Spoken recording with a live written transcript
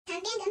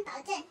强编跟保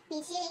证，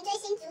米其林追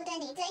星族的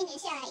你，这一年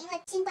下来，因为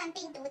新冠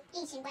病毒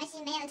疫情关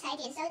系，没有踩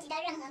点收集到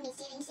任何米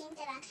其林星，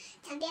对吧？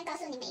强编告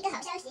诉你们一个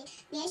好消息，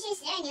连续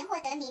12年获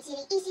得米其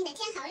林一星的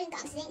添好运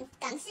港式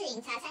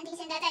饮茶餐厅，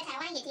现在在台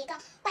湾也提供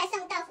外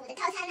送到府的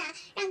套餐啦，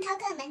让饕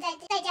客们在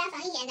家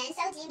防疫也能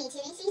收集米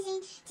其林星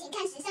星，请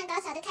看时尚高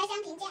潮的开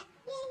箱评价。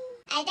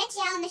I bet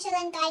y'all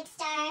Michelin Guide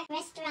star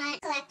restaurant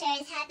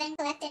collectors haven't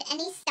collected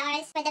any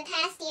stars for the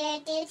past year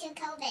due to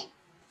COVID.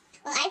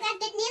 Well, I've got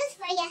good news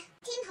for ya.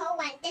 Ho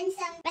Dim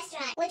Sum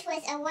Restaurant, which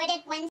was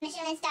awarded one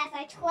Michelin star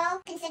for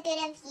 12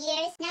 consecutive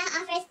years, now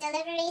offers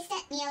delivery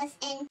set meals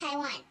in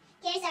Taiwan.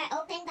 Here's our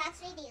open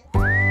box review.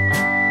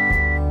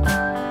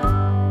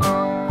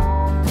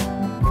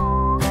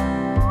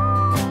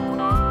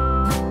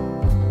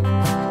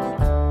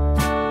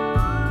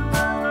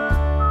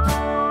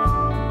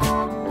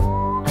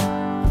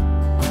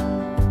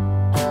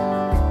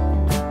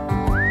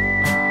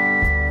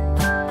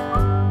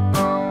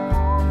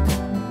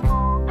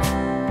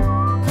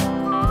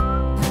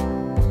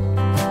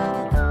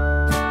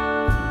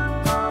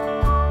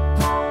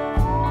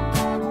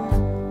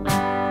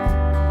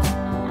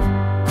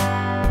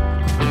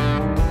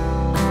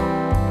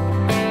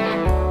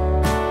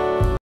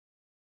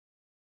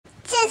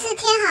 这次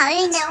添好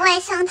运的外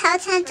送套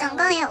餐总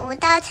共有5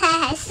道菜，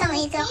还送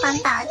一个环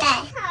保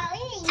袋。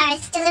Our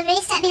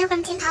delivery set meal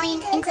from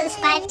Tinkeebellezza includes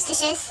 5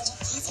 dishes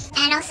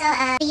and also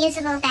a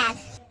reusable bag.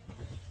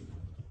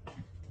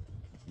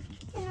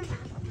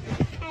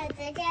 还有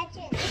折价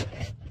券。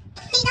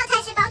第一道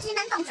菜是包汁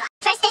焖凤爪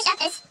 ，First dish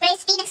up is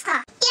braised phoenix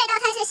claw。第二道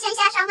菜是鲜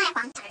虾烧麦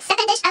黄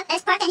 ，Second dish up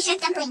is pork and shrimp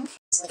dumplings。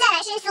再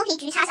来是酥皮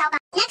焗叉烧包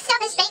 ，Next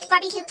up is baked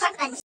barbecue pork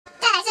buns。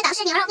再来是港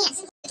式牛肉面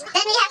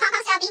 ，Then we have Hong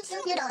Kong style beef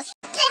soup noodles。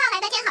最后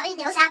来的添好运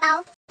流沙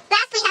包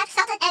 ，Last we have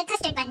salted egg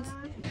custard buns。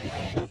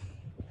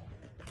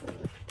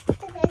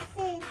这个是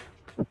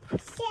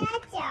虾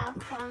饺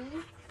黄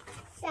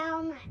烧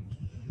麦，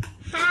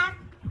哈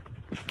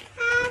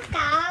搞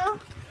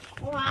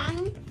黄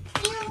牛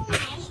奶。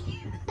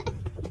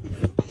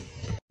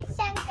香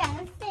港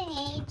4年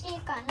一句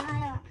广东话。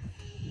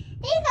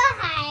呢個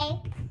係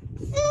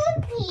酥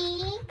皮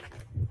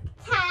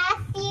叉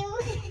燒，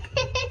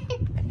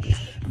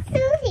酥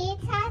皮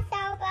叉燒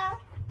包，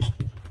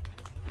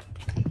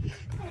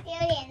好丟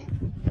臉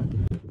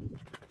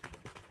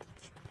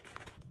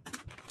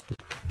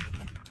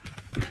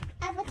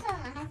啊！不錯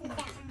嘛，它是這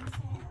樣，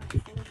而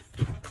且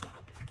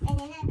那個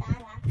要把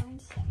它封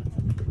起來，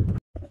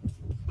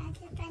它是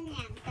分兩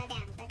個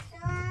桌，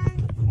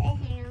所以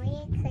很容易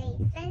可以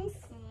分食。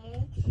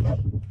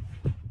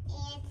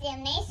也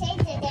没水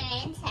准的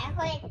人才会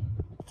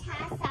叉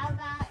烧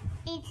包，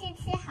一次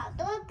吃好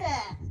多个。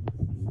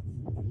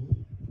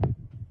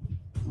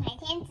每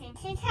天只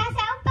吃叉烧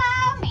包，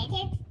每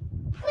天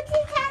不吃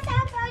叉烧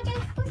包就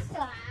不爽。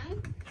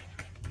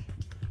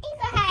呢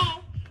個係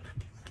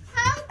香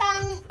港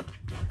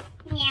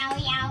牛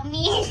油面，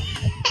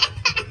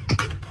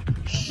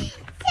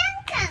香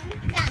港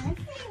港式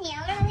牛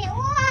肉面，哇！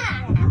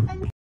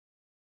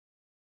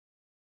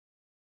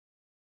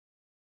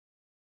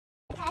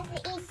它是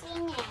1星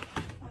哎，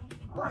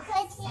不客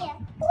气，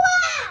哇，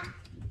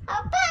好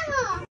棒哦！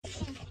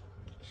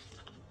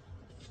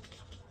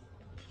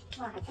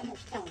哇，真的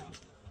重哎！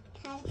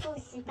它负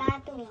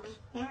18度啊，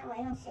你看我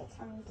用水冲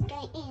一下，跟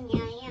疫苗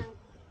一样。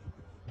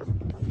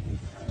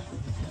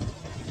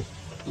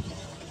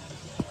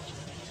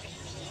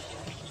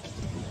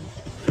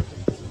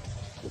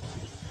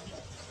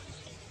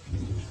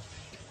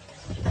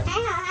还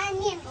好它的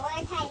面不会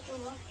太多，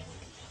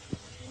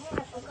那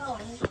个不够我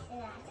们吃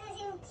啊。这个是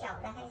用搅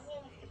的还是？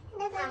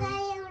那个该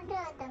用热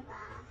的吧，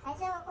还是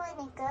或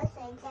你隔水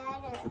加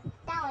热？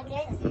但我觉得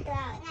对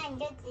啊，那你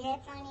就直接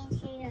放进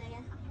去热就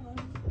好了。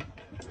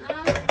然后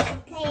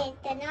你可以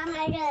等到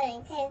它热了，你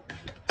可以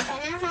等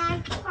到它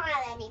化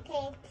了，你可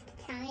以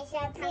尝一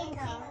下汤头。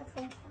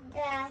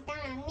对啊，当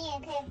然面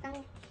可以放，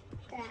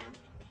对啊，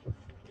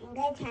你可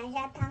以尝一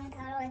下汤头。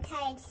如果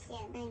太咸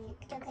了，你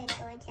就可以多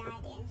加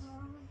一点。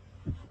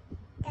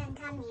但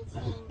它米其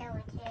林的，我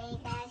觉得应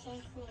该要先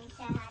试一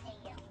下它的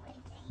原味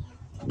怎样。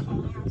这可能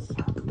要小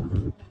火。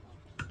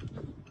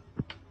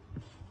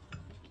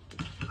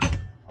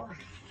哇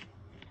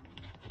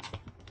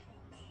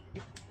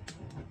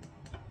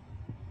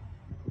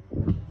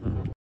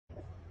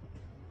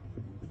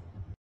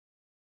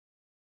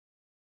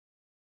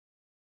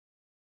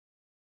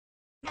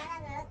它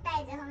那个袋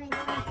子后面就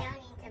会教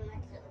你怎么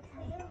煮它。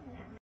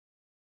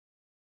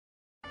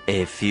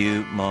A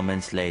few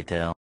moments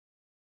later.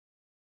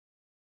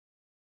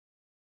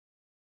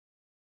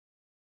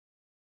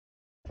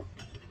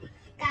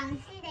 港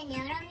式的牛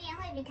肉面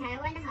会比台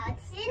湾的好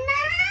吃吗？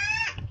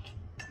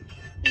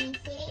米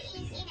其林1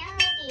星的会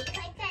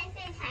战胜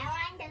台湾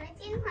的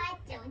金华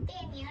酒店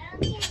牛肉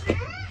面吗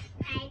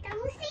？I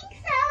don't think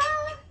so。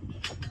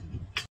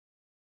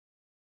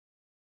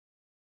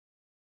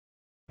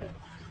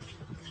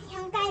用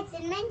袋子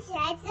焖起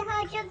来之后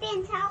就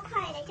变超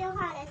快的，就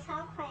化的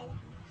超快的。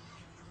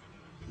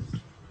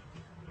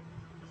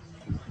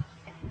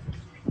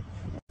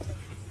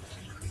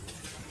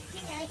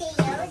有点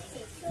油脂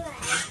出来。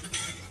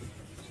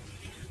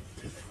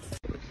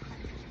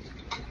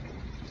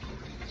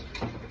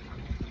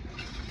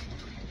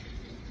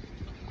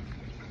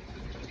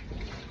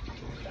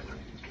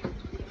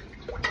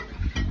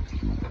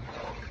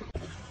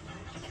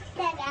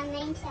刚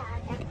没调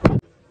的。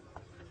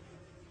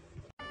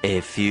A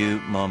few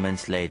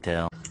moments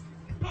later.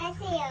 它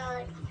是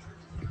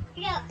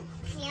有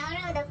牛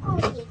肉的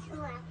固体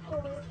出来，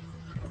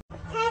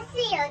它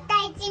是有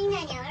带筋的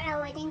牛肉，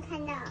我已经看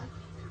到了。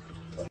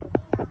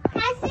它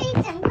是一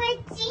整块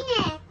筋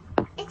哎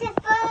 ，It's a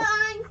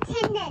full-on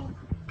tendon。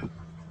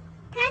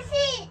它是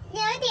有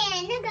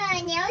点那个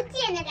牛腱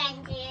的感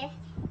觉，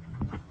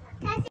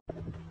它是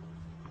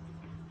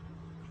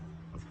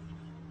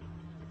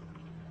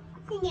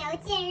牛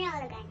腱肉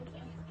的感觉，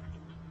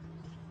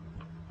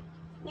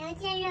牛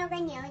腱肉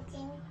跟牛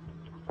筋。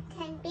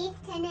Beef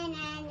tendon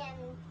and yeah.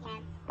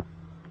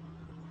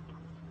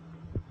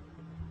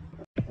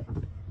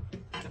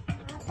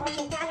 我只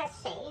加了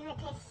水，因为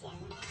太咸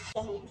了，也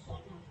很甜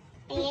了。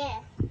哎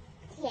呀，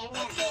甜的。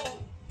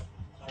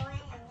台湾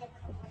人的口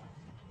味，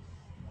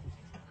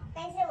但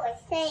是我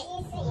西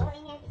式以后应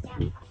该比较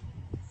好，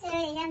是有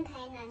点像台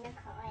南的口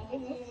味。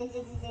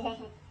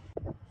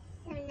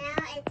So now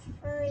it's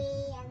fully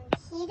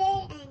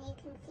heated, and you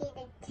can see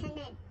the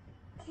tendon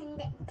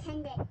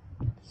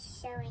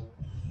showing.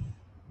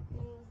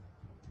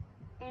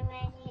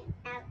 Emerging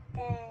out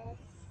the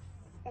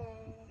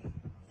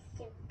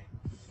soup.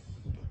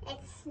 It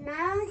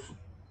smells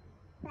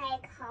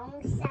like 红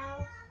烧。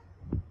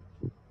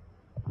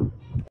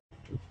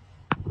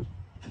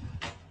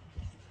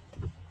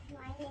我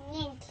还是念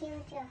Q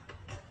就好，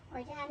我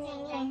觉得它应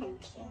该很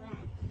Q 啦。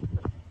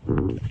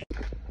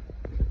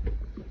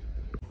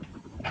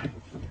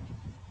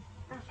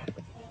哦，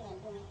有点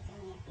不没重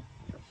要，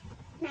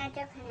那就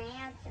可能要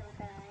煮个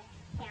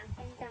2分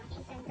钟、1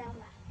分钟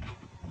吧。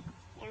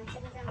2分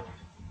钟吧。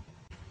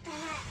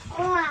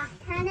哇，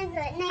它那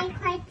一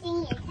块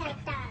筋也太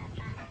大了吧！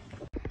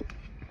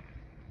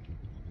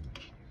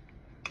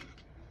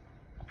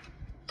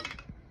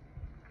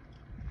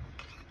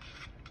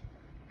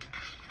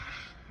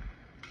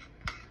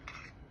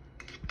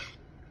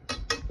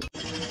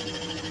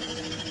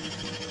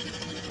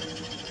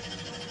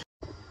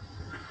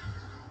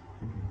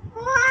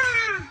哇，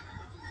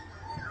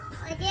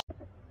我觉得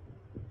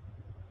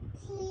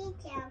7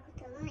角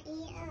总共1、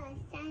2、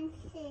3、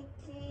4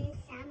只，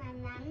撒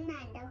满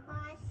的花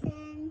生。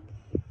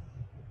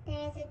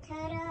There's a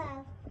total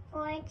of 4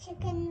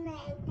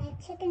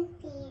 chicken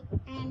feet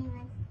and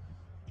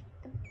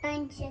a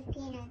bunch of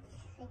peanuts.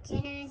 A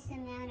generous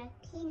amount of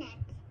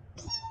peanuts.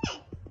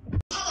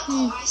 Peanuts! 它的口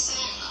味是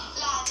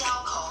辣椒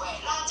口味，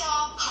辣椒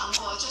韩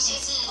国就是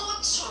不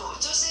煮，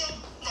就是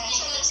男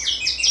生的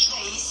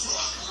意思。对，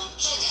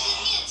就是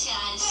念起来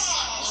很像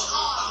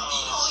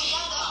一样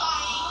的发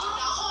音。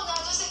然后呢，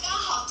就是刚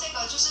好这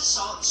个就是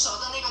熟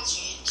的那个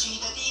橘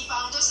的地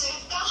方，就是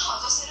刚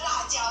好就是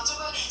辣椒，就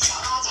会小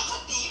辣椒的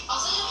地方。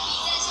所以就比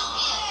在上面，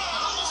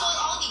就是说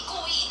哦，你故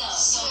意的，有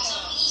争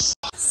议。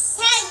它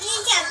的鸡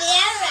脚比较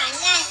软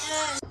烂。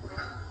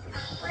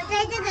我对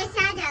这个虾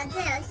饺最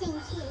有兴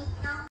趣。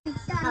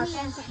好香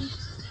香。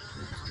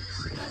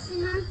是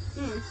吗？嗯。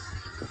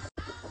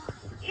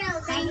肉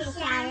跟虾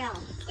肉，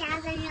虾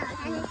跟肉，它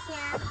是虾。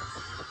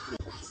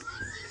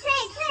脆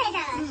脆的，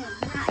很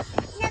好吃。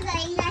那个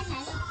应该才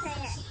是脆的。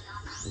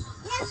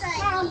那个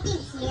要用碧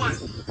琪呀。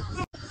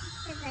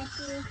这个是，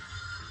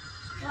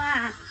哇，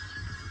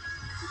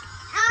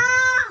哦，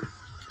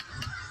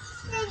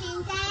是您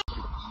在。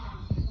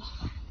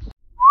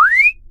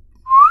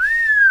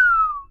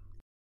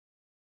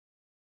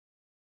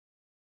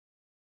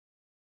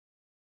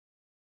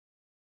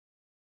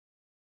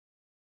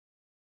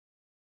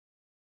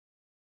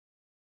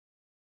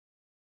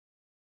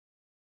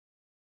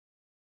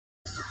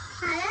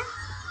好了，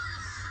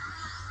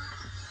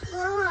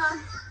哇，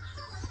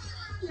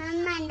满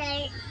满的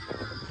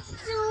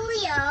猪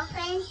油跟，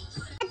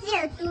它只有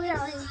猪肉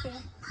是不是？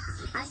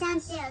好像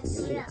只有猪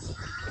肉。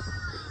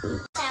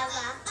糟糕，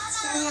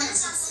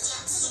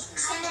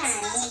香辣的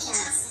味道。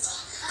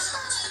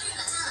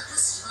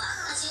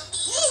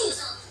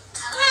它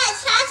的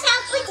叉烧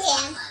不甜。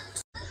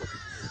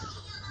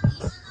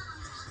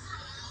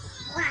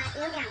哇，有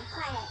2块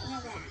的那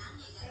个，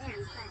有2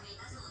块，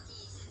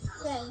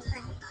一人1块。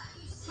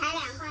才2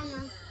块吗？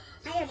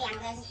还有2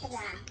个是这个啊。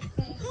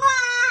哇！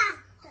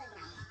这2个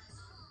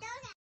都2。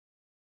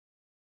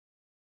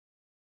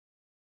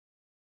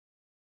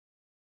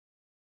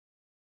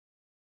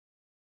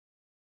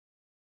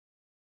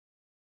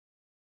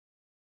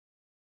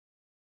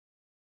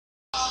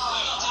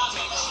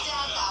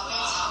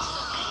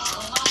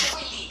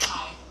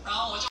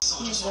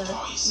那个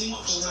衣服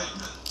寄给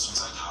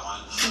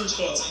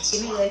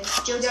那个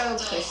丢掉又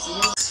可惜。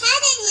它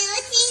的牛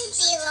筋比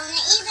我们一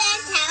般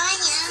台湾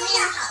牛肉面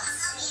好吃。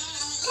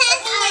它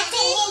里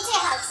面最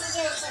好吃就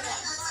是这个，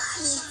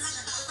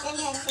真的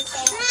是这个。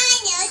它的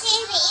牛筋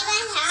比一般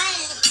台湾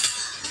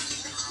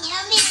牛肉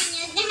面的牛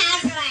筋还要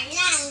软烂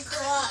多。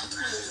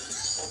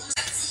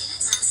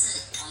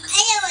而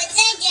且我真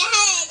的觉得它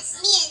的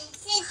面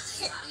是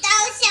刀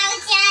削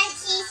加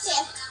机械。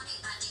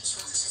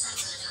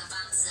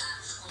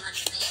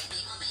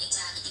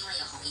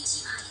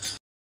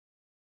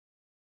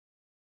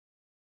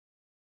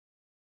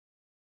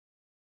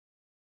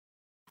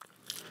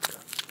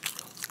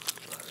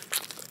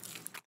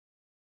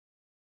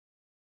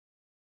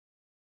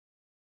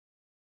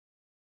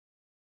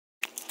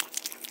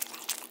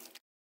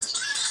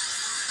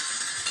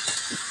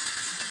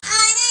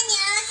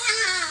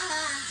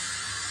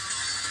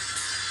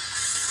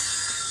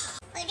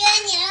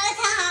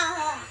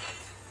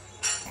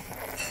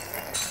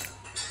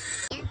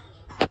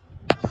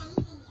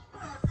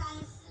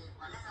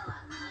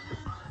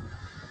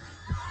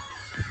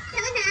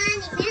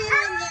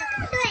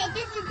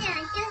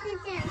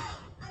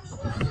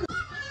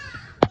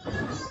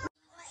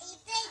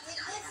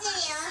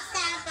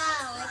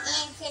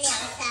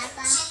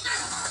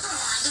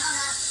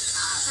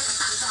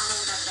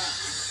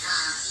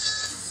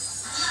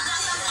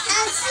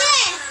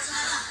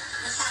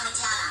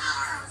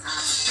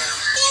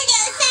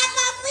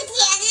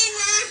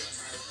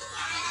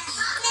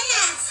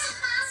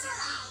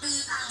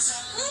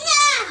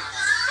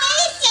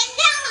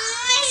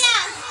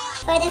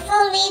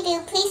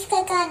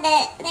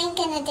download the link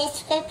in the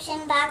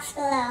description box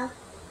below.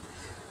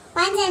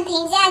 完整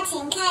评价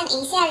请看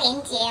以下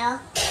连结哦。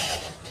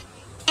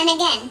And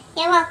again,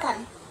 you're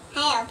welcome.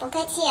 还有不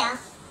客气哦。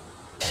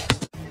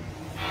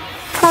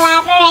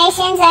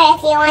Collaborations, or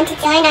if you want to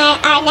join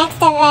our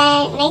next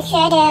event, make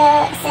sure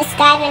to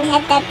subscribe and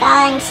hit the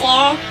bell and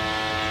share.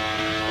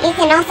 You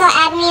can also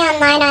add me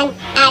online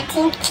at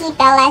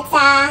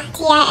Tinkeebellezza,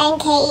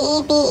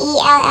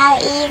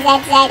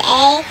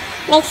 Tinkeebellezza.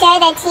 Make sure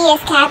the T is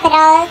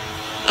capital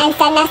and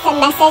send us a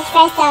message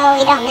first so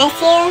we don't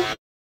miss you.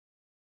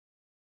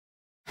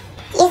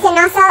 You can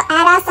also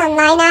add us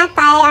online at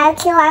by our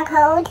QR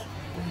code.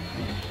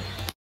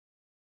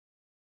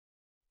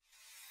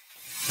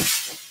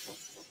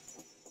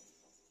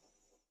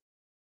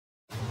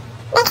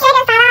 Make sure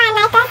to follow and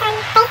like us on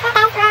Facebook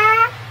as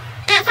well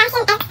at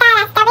fashionecsta.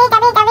 That's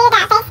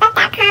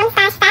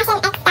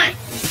www.facebook.com/fashionecsta.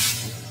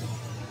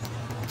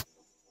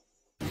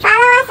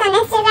 Follow us on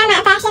Instagram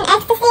at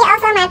fashionecstasy.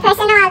 Also my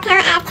personal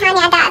account at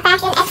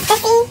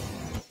tanya.fashionecstasy.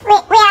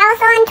 We are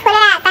also on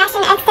Twitter at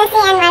fashionecstasy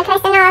and my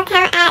personal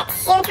account at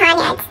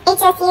shutanya.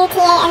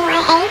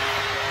 HSUTANYA.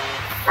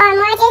 For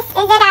more, just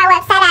visit our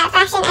website at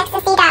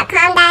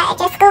fashionecstasy.com.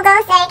 Just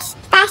Google search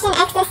Fashion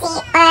Ecstasy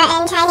or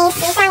in Chinese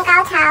时尚高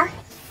潮.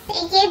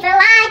 Thank you for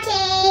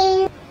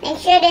watching. Make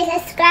sure to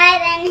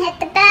subscribe and hit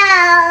the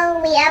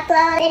bell. We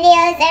upload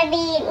videos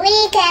every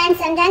weekend,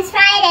 sometimes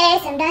Friday,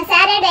 sometimes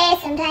Saturday,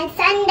 sometimes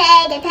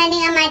Sunday,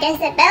 depending on my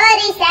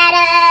disability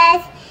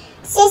status.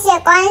 谢谢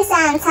观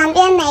赏，长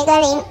边每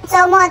个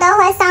周末都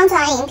会上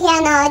传影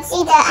片哦，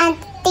记得按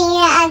订阅、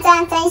按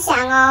赞、分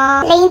享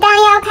哦，铃铛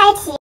要开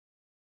启。